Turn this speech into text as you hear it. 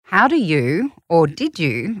How do you, or did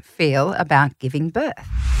you, feel about giving birth?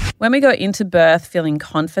 When we go into birth feeling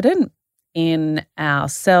confident in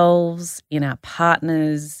ourselves, in our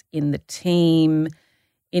partners, in the team,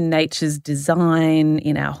 in nature's design,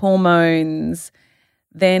 in our hormones,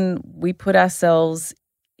 then we put ourselves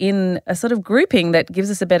in a sort of grouping that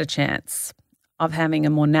gives us a better chance of having a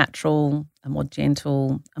more natural, a more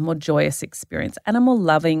gentle, a more joyous experience and a more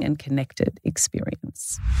loving and connected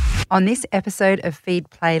experience. On this episode of Feed,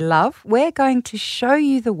 Play, Love, we're going to show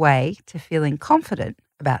you the way to feeling confident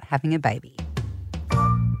about having a baby.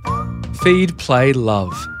 Feed, Play,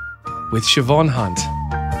 Love with Siobhan Hunt.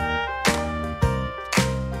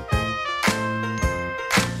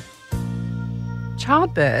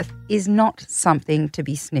 Childbirth is not something to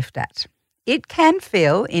be sniffed at. It can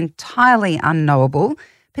feel entirely unknowable,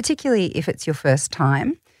 particularly if it's your first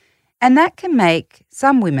time, and that can make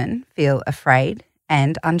some women feel afraid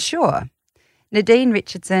and unsure. Nadine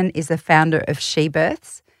Richardson is the founder of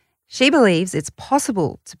SheBirths. She believes it's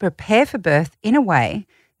possible to prepare for birth in a way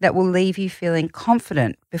that will leave you feeling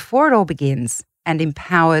confident before it all begins and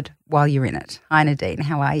empowered while you're in it. Hi, Nadine.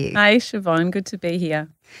 How are you? Hi, Siobhan. Good to be here.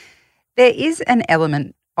 There is an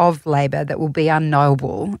element of labour that will be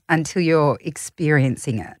unknowable until you're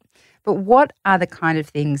experiencing it. But what are the kind of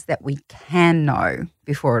things that we can know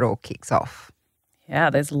before it all kicks off? Yeah,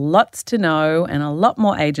 there's lots to know and a lot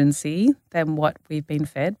more agency than what we've been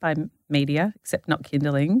fed by media, except not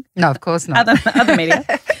Kindling. No, of course not. Other media,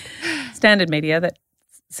 standard media that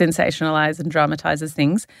sensationalise and dramatises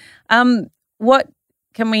things. What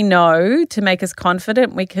can we know to make us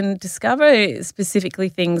confident? We can discover specifically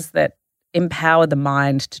things that empower the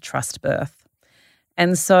mind to trust birth.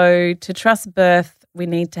 And so to trust birth, we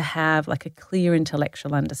need to have like a clear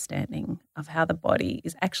intellectual understanding of how the body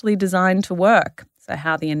is actually designed to work. So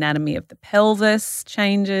how the anatomy of the pelvis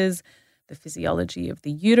changes, the physiology of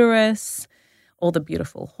the uterus, all the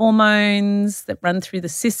beautiful hormones that run through the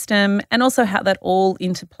system, and also how that all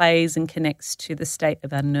interplays and connects to the state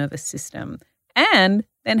of our nervous system. And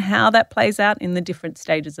then how that plays out in the different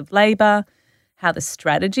stages of labour, how the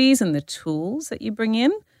strategies and the tools that you bring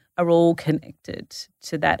in are all connected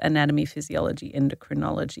to that anatomy, physiology,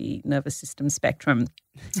 endocrinology, nervous system spectrum.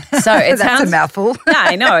 So it That's a mouthful. Yeah,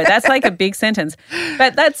 I know. That's like a big sentence.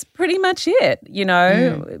 But that's pretty much it. You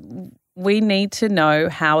know, we need to know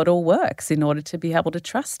how it all works in order to be able to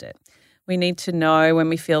trust it. We need to know when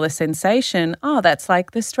we feel a sensation, that's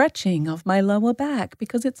like the stretching of my lower back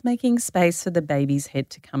because it's making space for the baby's head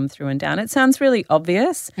to come through and down. It sounds really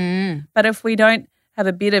obvious, but if we don't have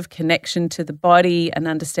a bit of connection to the body and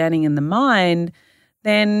understanding in the mind,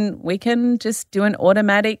 then we can just do an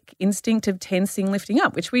automatic instinctive tensing, lifting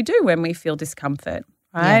up, which we do when we feel discomfort,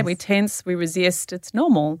 right? Yes. We tense, we resist, it's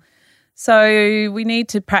normal. So we need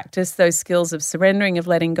to practice those skills of surrendering, of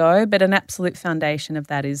letting go, but an absolute foundation of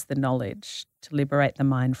that is the knowledge to liberate the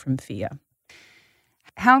mind from fear.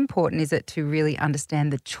 How important is it to really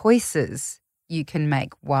understand the choices you can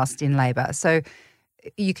make whilst in labour? So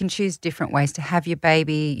you can choose different ways to have your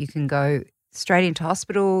baby. You can go straight into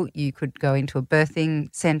hospital. You could go into a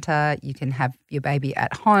birthing centre. You can have your baby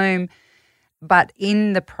at home. But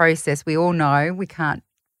in the process, we all know we can't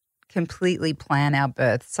completely plan our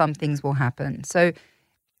birth. Some things will happen. So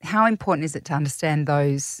how important is it to understand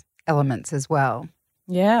those elements as well?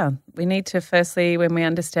 Yeah, we need to firstly, when we're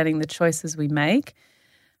understanding the choices we make,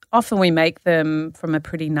 often we make them from a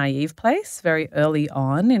pretty naive place very early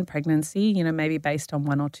on in pregnancy, you know, maybe based on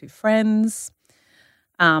one or two friends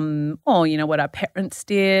or, you know, what our parents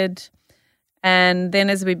did. And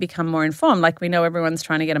then as we become more informed, like we know everyone's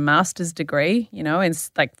trying to get a master's degree, you know, in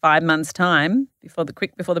like 5 months' time before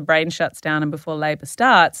the brain shuts down and before labour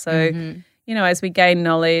starts. So, you know, as we gain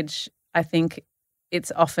knowledge, I think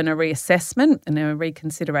it's often a reassessment and a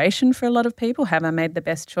reconsideration for a lot of people. Have I made the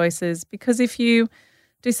best choices? Because if you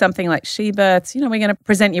do something like SheBirths, you know, we're going to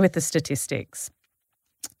present you with the statistics.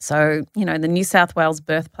 So, you know, the New South Wales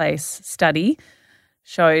birthplace study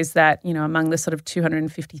shows that, you know, among the sort of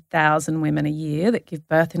 250,000 women a year that give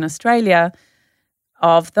birth in Australia,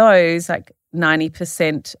 of those, like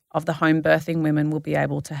 90% of the home birthing women will be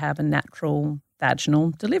able to have a natural vaginal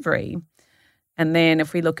delivery. And then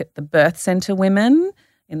if we look at the birth centre women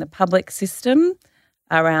in the public system,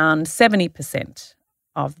 around 70%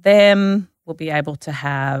 of them will be able to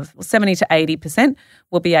have, 70 to 80%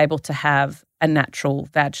 will be able to have a natural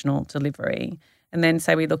vaginal delivery. And then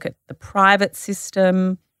say we look at the private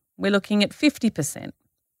system, we're looking at 50%.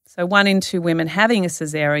 So 1 in 2 women having a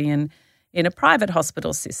caesarean in a private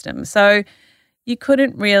hospital system. So, you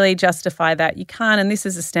couldn't really justify that. You can't, and this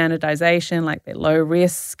is a standardization, like they're low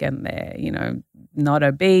risk and they're, not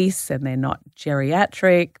obese and they're not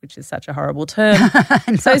geriatric, which is such a horrible term.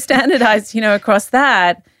 So standardized, across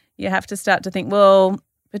that, you have to start to think, well,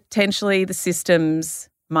 potentially the systems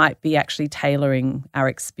might be actually tailoring our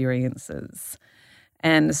experiences.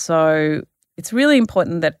 And so it's really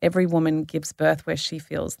important that every woman gives birth where she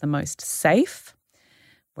feels the most safe.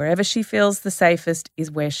 Wherever she feels the safest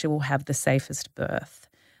is where she will have the safest birth.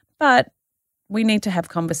 But we need to have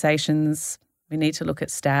conversations. We need to look at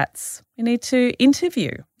stats. We need to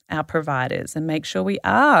interview our providers and make sure we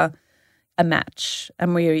are a match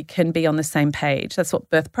and we can be on the same page. That's what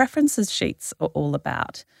birth preferences sheets are all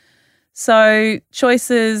about. So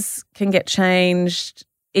choices can get changed,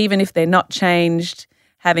 even if they're not changed,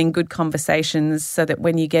 having good conversations so that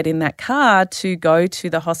when you get in that car to go to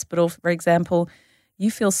the hospital, for example, you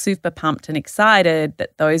feel super pumped and excited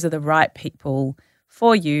that those are the right people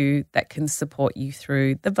for you that can support you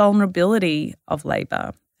through the vulnerability of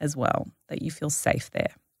labour as well, that you feel safe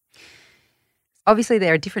there. Obviously,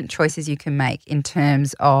 there are different choices you can make in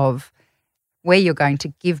terms of where you're going to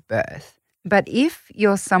give birth. But if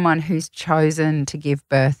you're someone who's chosen to give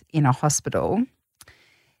birth in a hospital,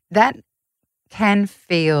 that can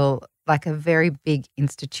feel like a very big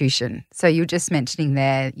institution. So you're just mentioning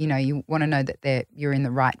there, you want to know that you're in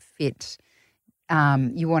the right fit.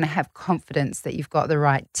 You want to have confidence that you've got the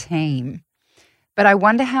right team. But I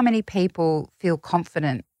wonder how many people feel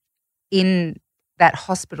confident in that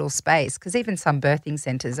hospital space, because even some birthing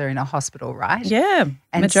centres are in a hospital, right? Yeah,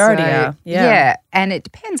 and majority are. Yeah, and it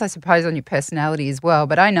depends, I suppose, on your personality as well.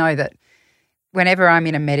 But I know that whenever I'm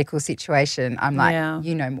in a medical situation, I'm like,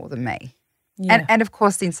 you know more than me. Yeah. And of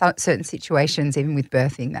course, in certain situations, even with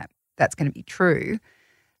birthing, that's going to be true.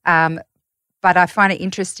 But I find it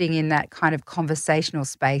interesting in that kind of conversational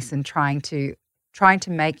space and trying to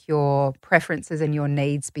make your preferences and your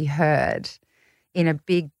needs be heard in a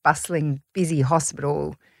big, bustling, busy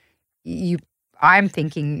hospital. I'm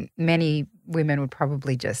thinking many women would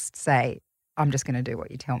probably just say, I'm just going to do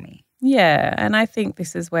what you tell me. Yeah, and I think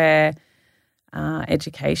this is where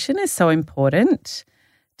education is so important,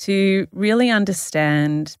 to really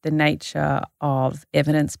understand the nature of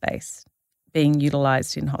evidence-based being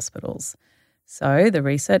utilised in hospitals. So the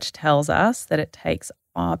research tells us that it takes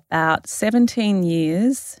about 17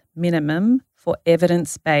 years minimum for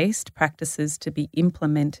evidence-based practices to be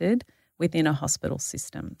implemented within a hospital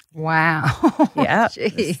system. Wow. Yeah.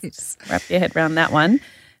 Jeez. Wrap your head around that one.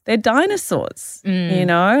 They're dinosaurs,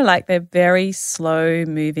 like they're very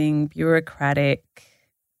slow-moving, bureaucratic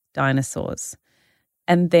dinosaurs.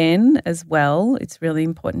 And then as well, it's really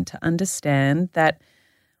important to understand that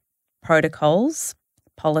protocols,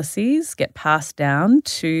 policies get passed down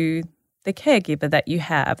to the caregiver that you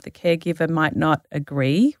have. The caregiver might not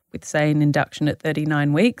agree with, say, an induction at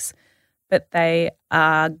 39 weeks, but they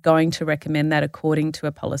are going to recommend that according to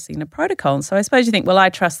a policy and a protocol. And so I suppose you think, well, I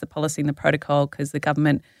trust the policy and the protocol because the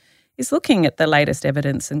government is looking at the latest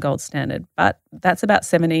evidence and gold standard. But that's about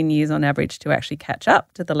 17 years on average to actually catch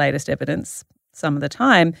up to the latest evidence some of the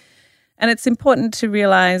time. And it's important to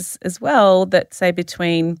realise as well that, say,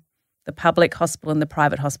 between the public hospital and the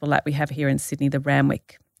private hospital, like we have here in Sydney, the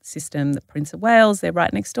Randwick system, the Prince of Wales, they're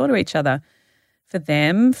right next door to each other. For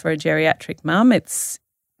them, for a geriatric mum, it's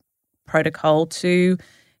protocol to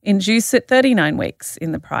induce at 39 weeks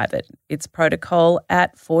in the private. It's protocol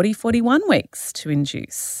at 40, 41 weeks to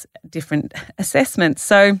induce, different assessments.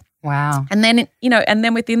 So, wow. And then, and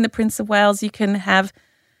then within the Prince of Wales, you can have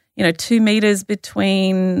 2 meters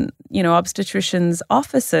between, obstetricians'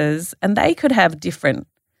 offices, and they could have different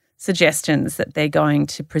suggestions that they're going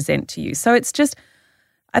to present to you. So it's just,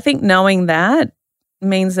 I think knowing that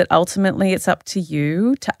means that ultimately it's up to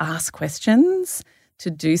you to ask questions,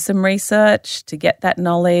 to do some research, to get that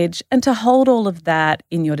knowledge, and to hold all of that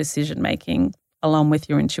in your decision-making along with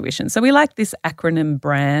your intuition. So we like this acronym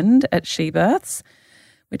BRAND at SheBirths,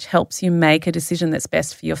 which helps you make a decision that's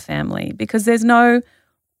best for your family, because there's no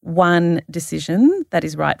one decision that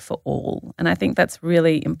is right for all. And I think that's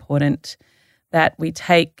really important, that we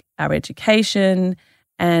take our education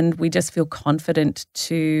and we just feel confident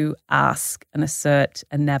to ask and assert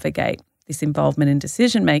and navigate this involvement in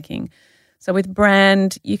decision-making. So with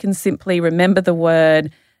BRAND, you can simply remember the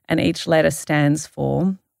word and each letter stands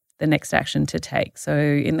for the next action to take. So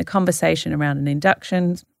in the conversation around an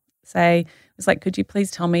induction, say, it's like, could you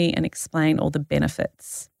please tell me and explain all the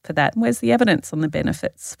benefits for that? Where's the evidence on the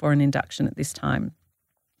benefits for an induction at this time?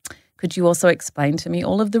 Could you also explain to me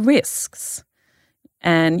all of the risks?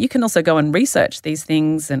 And you can also go and research these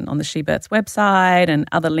things and on the SheBirths website and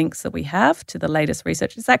other links that we have to the latest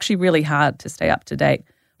research. It's actually really hard to stay up to date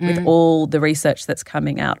with all the research that's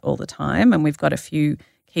coming out all the time. And we've got a few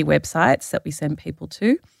key websites that we send people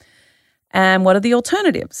to. And what are the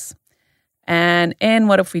alternatives? And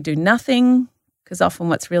what if we do nothing? Because often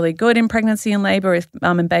what's really good in pregnancy and labour, if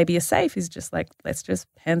mum and baby are safe, is just like, let's just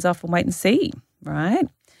hands off and wait and see, right?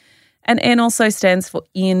 And N also stands for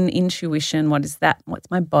intuition. What is that? What's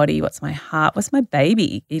my body? What's my heart? What's my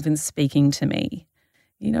baby even speaking to me?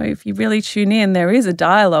 You know, if you really tune in, there is a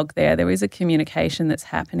dialogue there. There is a communication that's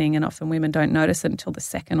happening, and often women don't notice it until the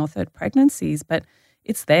second or third pregnancies, but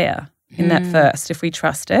it's there in that first if we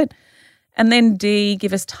trust it. And then D,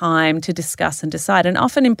 give us time to discuss and decide, and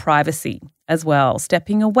often in privacy as well,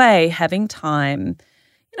 stepping away, having time.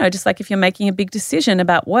 You know, just like if you're making a big decision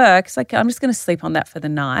about work, it's like, I'm just going to sleep on that for the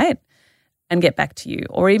night and get back to you.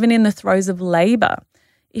 Or even in the throes of labour,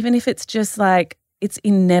 even if it's just like it's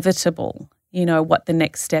inevitable, you know, what the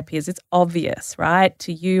next step is. It's obvious, right,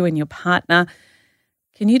 to you and your partner.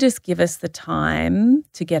 Can you just give us the time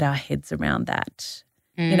to get our heads around that?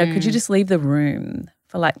 You know, could you just leave the room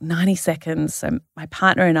for like 90 seconds so my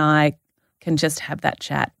partner and I can just have that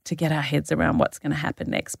chat to get our heads around what's going to happen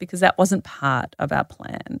next, because that wasn't part of our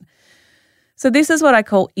plan. So this is what I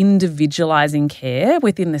call individualising care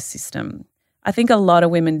within the system. I think a lot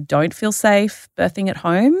of women don't feel safe birthing at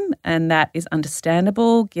home, and that is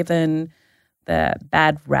understandable given the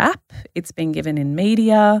bad rap it's been given in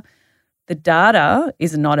media. The data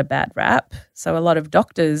is not a bad rap. So a lot of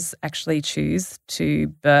doctors actually choose to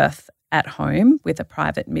birth at home with a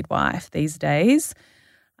private midwife these days,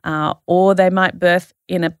 or they might birth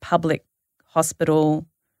in a public hospital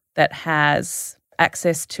that has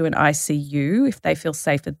access to an ICU if they feel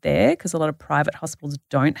safer there, because a lot of private hospitals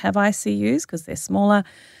don't have ICUs because they're smaller.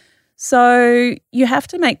 So you have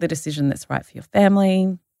to make the decision that's right for your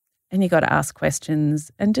family, and you got to ask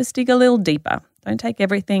questions and just dig a little deeper. Don't take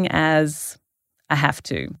everything as a have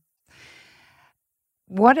to.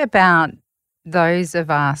 What about those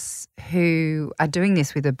of us who are doing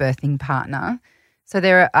this with a birthing partner? So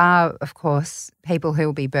there are, of course, people who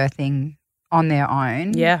will be birthing on their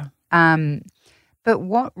own. Yeah. But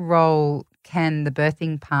what role can the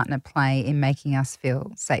birthing partner play in making us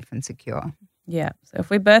feel safe and secure? Yeah. So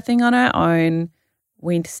if we're birthing on our own,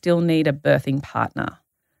 we still need a birthing partner.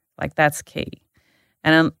 Like, that's key.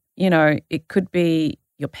 And, you know, it could be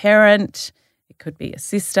your parent, it could be a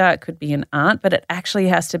sister, it could be an aunt, but it actually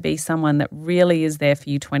has to be someone that really is there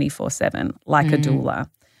for you 24/7, like a doula.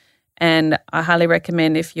 And I highly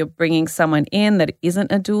recommend, if you're bringing someone in that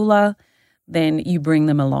isn't a doula, then you bring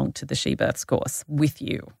them along to the SheBirths course with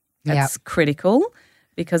you. That's critical,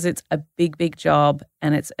 because it's a big, big job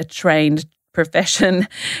and it's a trained profession.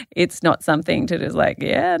 It's not something to just like,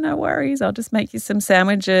 yeah, no worries, I'll just make you some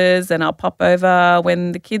sandwiches and I'll pop over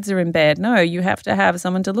when the kids are in bed. No, you have to have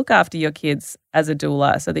someone to look after your kids as a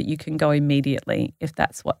doula so that you can go immediately if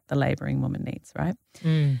that's what the labouring woman needs, right?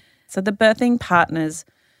 So the birthing partner's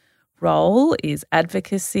role is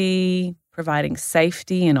advocacy, providing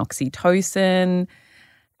safety and oxytocin,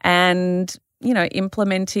 and, you know,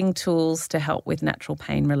 implementing tools to help with natural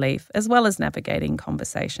pain relief, as well as navigating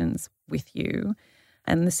conversations with you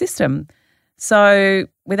and the system. So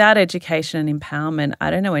without education and empowerment, I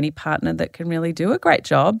don't know any partner that can really do a great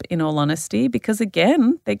job, in all honesty, because,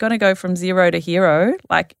 again, they're going to go from zero to hero,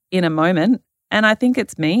 like, in a moment. And I think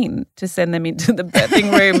it's mean to send them into the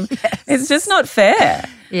birthing room. Yes. It's just not fair.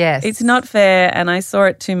 Yes. It's not fair. And I saw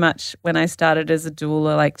it too much when I started as a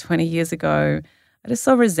doula like 20 years ago. I just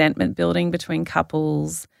saw resentment building between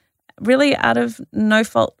couples, really out of no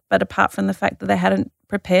fault, but apart from the fact that they hadn't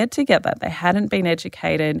prepared together. They hadn't been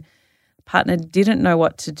educated. The partner didn't know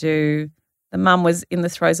what to do. The mum was in the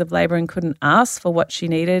throes of labour and couldn't ask for what she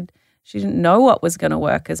needed. She didn't know what was going to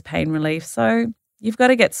work as pain relief. So you've got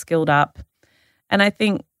to get skilled up. And I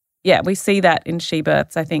think, yeah, we see that in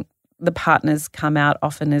SheBirths. I think the partners come out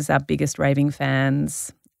often as our biggest raving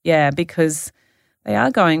fans. Yeah, because they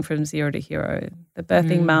are going from zero to hero. The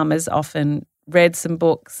birthing mum has often read some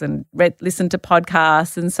books and listened to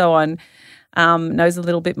podcasts and so on, knows a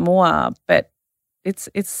little bit more. But it's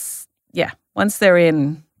once they're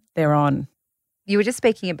in, they're on. You were just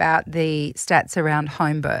speaking about the stats around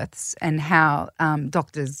home births and how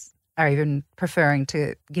doctors are even preferring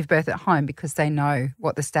to give birth at home because they know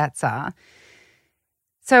what the stats are.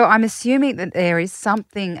 So I'm assuming that there is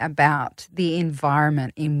something about the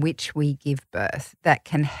environment in which we give birth that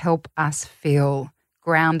can help us feel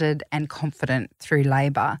grounded and confident through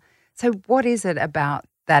labour. So what is it about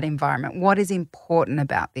that environment? What is important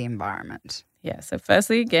about the environment? Yeah. So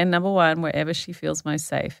firstly, again, number one, wherever she feels most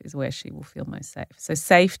safe is where she will feel most safe. So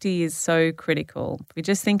safety is so critical. If we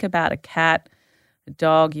just think about a cat, a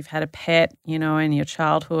dog, you've had a pet, in your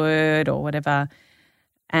childhood or whatever,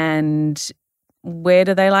 and where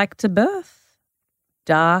do they like to birth?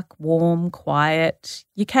 Dark, warm, quiet,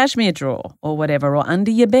 your cashmere drawer or whatever, or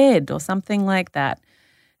under your bed or something like that.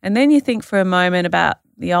 And then you think for a moment about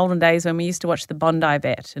the olden days when we used to watch the Bondi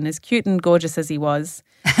Vet, and as cute and gorgeous as he was,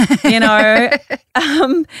 he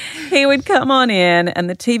would come on in and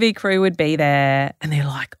the TV crew would be there and they're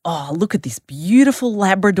like, oh, look at this beautiful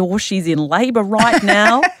Labrador. She's in labour right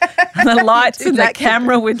now. And the lights and the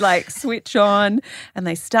camera would switch on and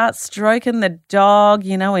they start stroking the dog,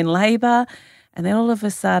 in labour. And then all of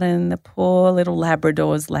a sudden the poor little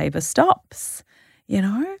Labrador's labour stops,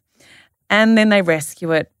 and then they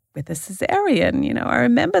rescue it with a cesarean. I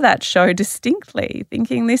remember that show distinctly,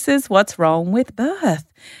 thinking this is what's wrong with birth.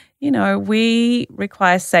 We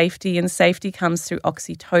require safety, and safety comes through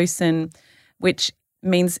oxytocin, which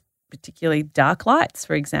means particularly dark lights,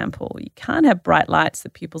 for example. You can't have bright lights, the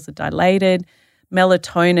pupils are dilated.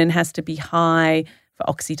 Melatonin has to be high for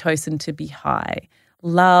oxytocin to be high.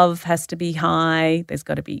 Love has to be high. There's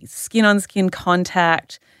got to be skin-on-skin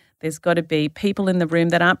contact. There's got to be people in the room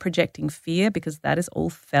that aren't projecting fear, because that is all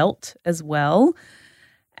felt as well.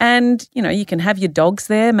 And, you can have your dogs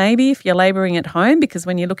there maybe if you're labouring at home, because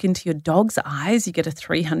when you look into your dog's eyes, you get a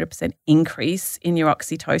 300% increase in your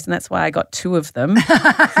oxytocin. That's why I got 2 of them. You've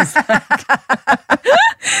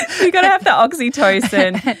got to have the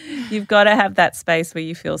oxytocin. You've got to have that space where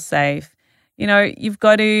you feel safe. You've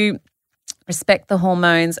got to respect the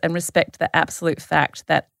hormones and respect the absolute fact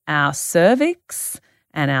that our cervix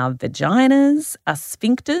and our vaginas are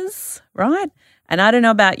sphincters, right? And I don't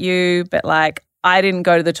know about you, but I didn't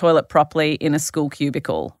go to the toilet properly in a school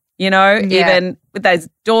cubicle, even with those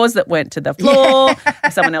doors that went to the floor,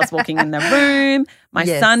 someone else walking in the room. My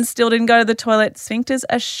son still didn't go to the toilet. Sphincters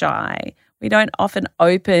are shy. We don't often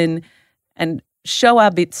open and show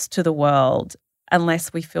our bits to the world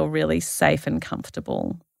unless we feel really safe and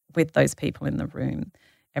comfortable with those people in the room.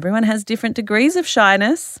 Everyone has different degrees of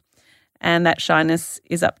shyness, and that shyness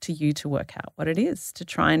is up to you to work out what it is, to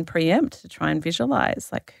try and preempt, to try and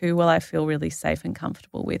visualize, who will I feel really safe and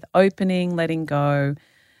comfortable with, opening, letting go.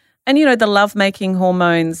 And, the love-making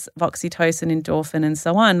hormones of oxytocin, endorphin, and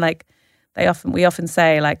so on, we often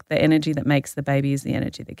say, the energy that makes the baby is the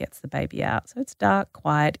energy that gets the baby out. So it's dark,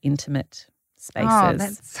 quiet, intimate spaces. Oh,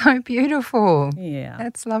 that's so beautiful. Yeah.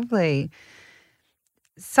 That's lovely.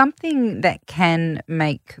 Something that can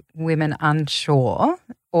make women unsure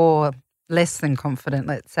or less than confident,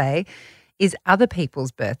 let's say, is other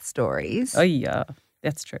people's birth stories. Oh, yeah,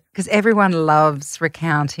 that's true. Because everyone loves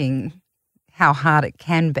recounting how hard it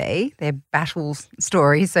can be, their battle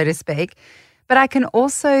stories, so to speak. But I can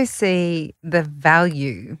also see the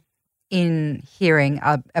value in hearing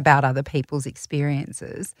about other people's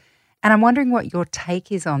experiences. And I'm wondering what your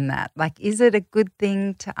take is on that. Is it a good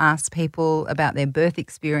thing to ask people about their birth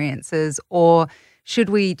experiences, or should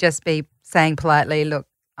we just be saying politely, look,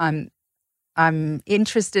 I'm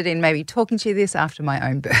interested in maybe talking to you this after my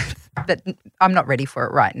own birth, but I'm not ready for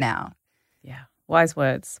it right now? Yeah, wise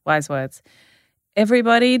words, wise words.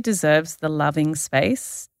 Everybody deserves the loving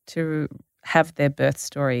space to have their birth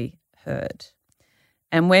story heard.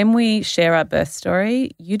 And when we share our birth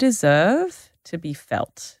story, you deserve to be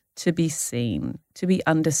felt, to be seen, to be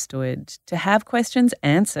understood, to have questions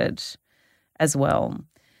answered as well.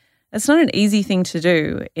 It's not an easy thing to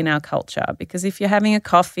do in our culture, because if you're having a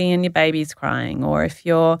coffee and your baby's crying, or if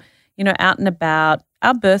you're, out and about,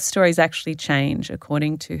 our birth stories actually change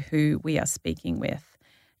according to who we are speaking with.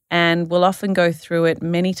 And we'll often go through it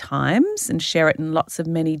many times and share it in lots of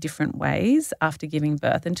many different ways after giving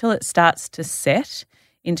birth until it starts to set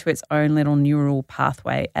into its own little neural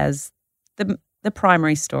pathway as the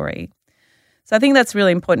primary story. So I think that's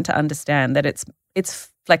really important to understand, that it's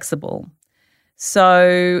flexible.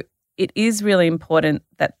 So it is really important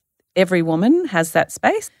that every woman has that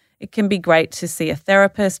space. It can be great to see a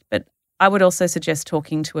therapist, but I would also suggest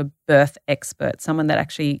talking to a birth expert, someone that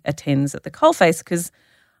actually attends at the coalface, because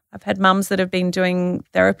I've had mums that have been doing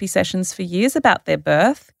therapy sessions for years about their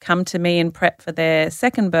birth come to me and prep for their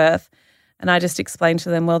second birth, and I just explained to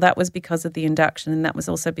them, well, that was because of the induction, and that was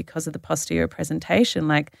also because of the posterior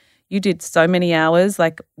presentation. You did so many hours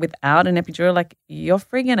without an epidural, you're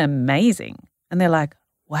friggin' amazing. And they're like,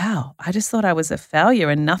 wow, I just thought I was a failure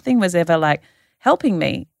and nothing was ever helping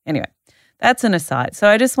me. Anyway, that's an aside. So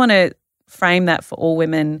I just want to frame that for all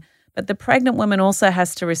women, but the pregnant woman also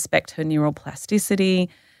has to respect her neural plasticity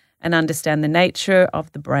and understand the nature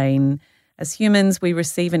of the brain As humans, we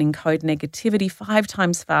receive and encode negativity 5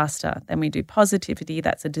 times faster than we do positivity.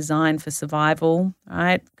 That's a design for survival,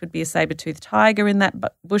 right? Could be a saber-toothed tiger in that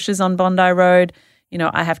bushes on Bondi Road.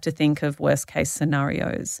 I have to think of worst-case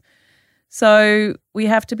scenarios. So we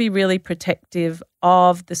have to be really protective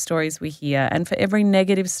of the stories we hear. And for every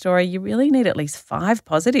negative story, you really need at least 5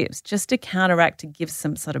 positives just to counteract, to give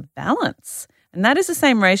some sort of balance. And that is the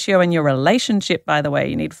same ratio in your relationship, by the way.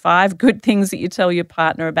 You need 5 good things that you tell your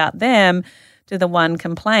partner about them to the 1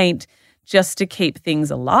 complaint, just to keep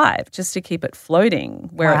things alive, just to keep it floating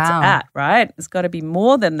where it's at, right? It's got to be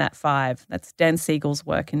more than that 5. That's Dan Siegel's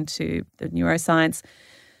work into the neuroscience.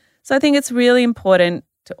 So I think it's really important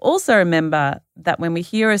to also remember that when we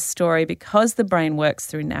hear a story, because the brain works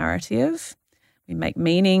through narrative, we make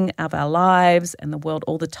meaning of our lives and the world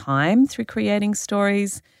all the time through creating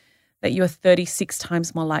stories, that you are 36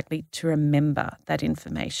 times more likely to remember that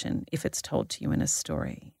information if it's told to you in a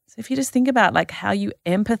story. So if you just think about like how you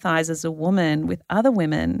empathize as a woman with other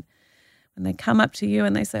women, when they come up to you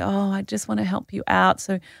and they say, oh, I just want to help you out,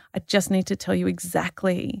 so I just need to tell you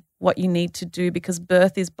exactly what you need to do because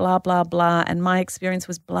birth is blah, blah, blah, and my experience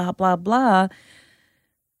was blah, blah, blah.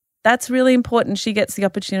 That's really important. She gets the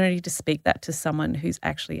opportunity to speak that to someone who's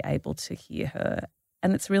actually able to hear her.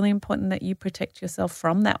 And it's really important that you protect yourself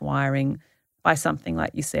from that wiring by something like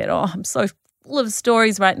you said, oh, I'm so full of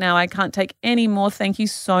stories right now. I can't take any more. Thank you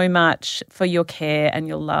so much for your care and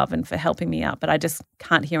your love and for helping me out, but I just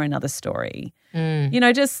can't hear another story.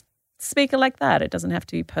 Just speak it like that. It doesn't have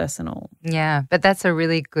to be personal. Yeah, but that's a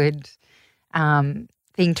really good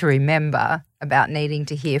thing to remember about needing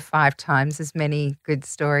to hear 5 times as many good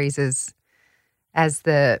stories as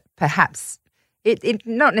the perhaps it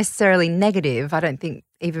not necessarily negative. I don't think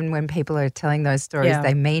even when people are telling those stories,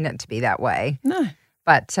 they mean it to be that way. No.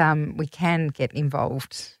 But we can get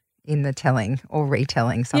involved in the telling or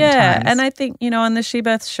retelling sometimes. Yeah, and I think, on the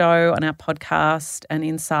SheBirths show, on our podcast and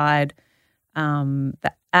inside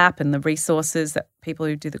the app and the resources that people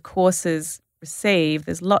who do the courses receive,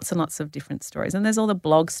 there's lots and lots of different stories. And there's all the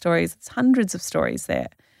blog stories. It's hundreds of stories there,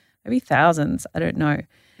 maybe thousands, I don't know.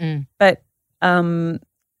 But they're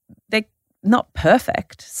not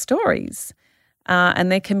perfect stories.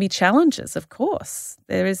 And there can be challenges, of course.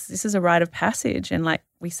 This is a rite of passage. And like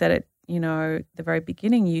we said at, the very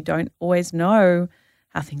beginning, you don't always know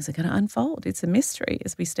how things are going to unfold. It's a mystery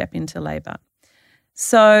as we step into labour.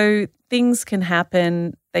 So things can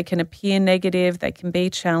happen. They can appear negative. They can be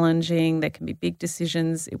challenging. There can be big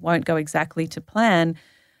decisions. It won't go exactly to plan.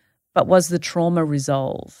 But was the trauma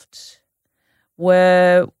resolved?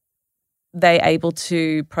 Were they able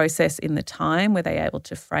to process in the time? Were they able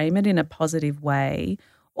to frame it in a positive way?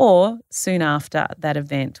 Or soon after that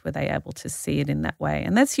event, were they able to see it in that way?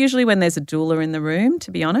 And that's usually when there's a doula in the room,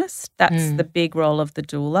 to be honest. That's the big role of the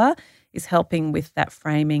doula, is helping with that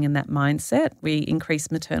framing and that mindset. We increase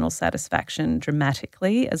maternal satisfaction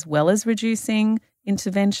dramatically as well as reducing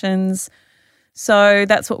interventions. So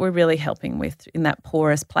that's what we're really helping with in that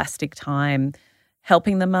porous plastic time,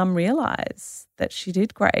 helping the mum realise that she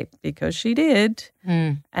did great because she did.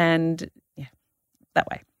 And, that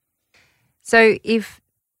way. So if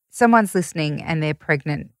someone's listening and they're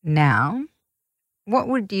pregnant now, what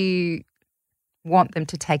would you want them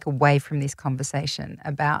to take away from this conversation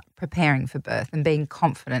about preparing for birth and being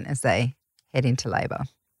confident as they head into labour?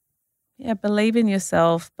 Yeah, believe in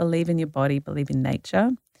yourself, believe in your body, believe in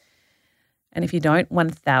nature. And if you don't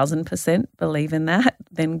 1000% believe in that,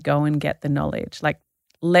 then go and get the knowledge. Like,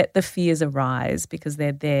 let the fears arise because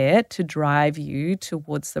they're there to drive you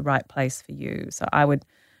towards the right place for you. So if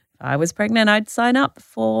I was pregnant, I'd sign up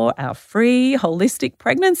for our free holistic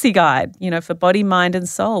pregnancy guide, for body, mind and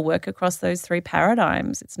soul, work across those 3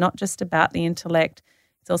 paradigms. It's not just about the intellect.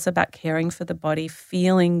 It's also about caring for the body,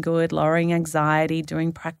 feeling good, lowering anxiety,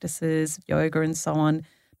 doing practices, yoga and so on,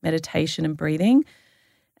 meditation and breathing.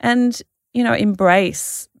 And,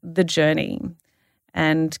 embrace the journey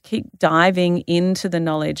and keep diving into the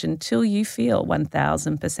knowledge until you feel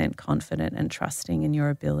 1000% confident and trusting in your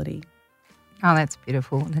ability. Oh, that's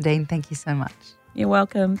beautiful. Nadine, thank you so much. You're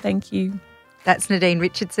welcome. Thank you. That's Nadine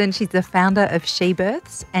Richardson. She's the founder of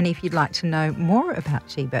SheBirths. And if you'd like to know more about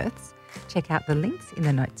SheBirths, check out the links in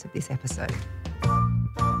the notes of this episode.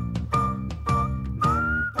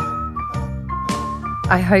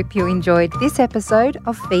 I hope you enjoyed this episode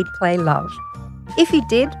of Feed, Play, Love. If you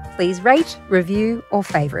did, please rate, review or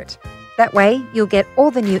favourite. That way you'll get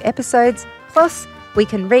all the new episodes, plus we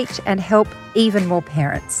can reach and help even more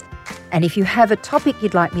parents. And if you have a topic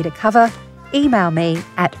you'd like me to cover, email me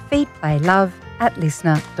at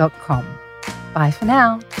feedplaylove@listener.com. Bye for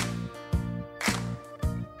now.